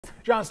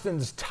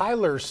Johnston's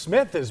Tyler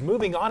Smith is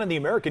moving on in the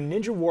American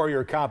Ninja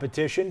Warrior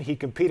competition. He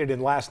competed in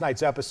last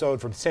night's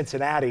episode from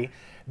Cincinnati.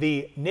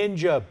 The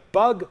Ninja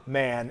Bug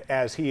Man,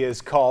 as he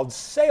is called,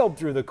 sailed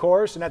through the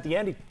course, and at the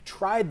end he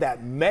tried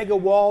that mega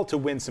wall to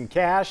win some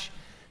cash.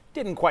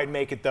 Didn't quite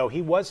make it though.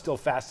 He was still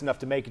fast enough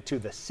to make it to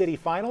the city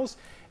finals,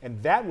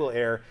 and that will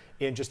air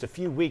in just a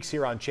few weeks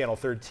here on Channel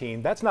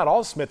 13. That's not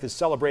all Smith is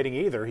celebrating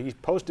either. He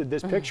posted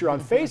this picture on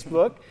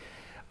Facebook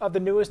of the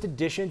newest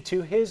addition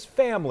to his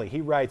family. He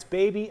writes,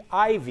 "Baby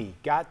Ivy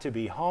got to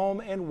be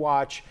home and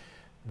watch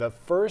the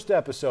first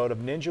episode of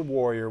Ninja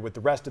Warrior with the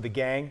rest of the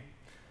gang.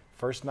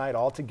 First night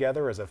all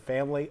together as a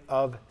family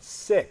of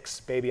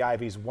 6. Baby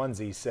Ivy's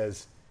onesie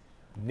says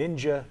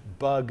Ninja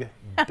Bug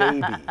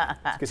Baby."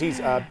 Because he's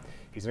an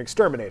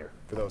exterminator,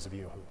 for those of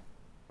you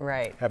who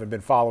haven't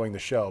been following the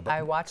show. But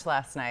I watched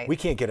last night. We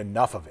can't get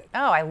enough of it.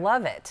 Oh, I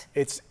love it.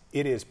 It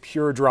is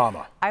pure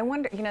drama. I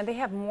wonder, they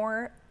have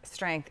more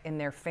strength in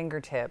their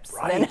fingertips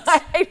Right. than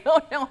I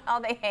don't know how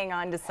they hang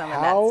on to some of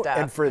that stuff.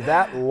 And for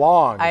that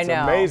long, I it's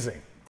know. amazing.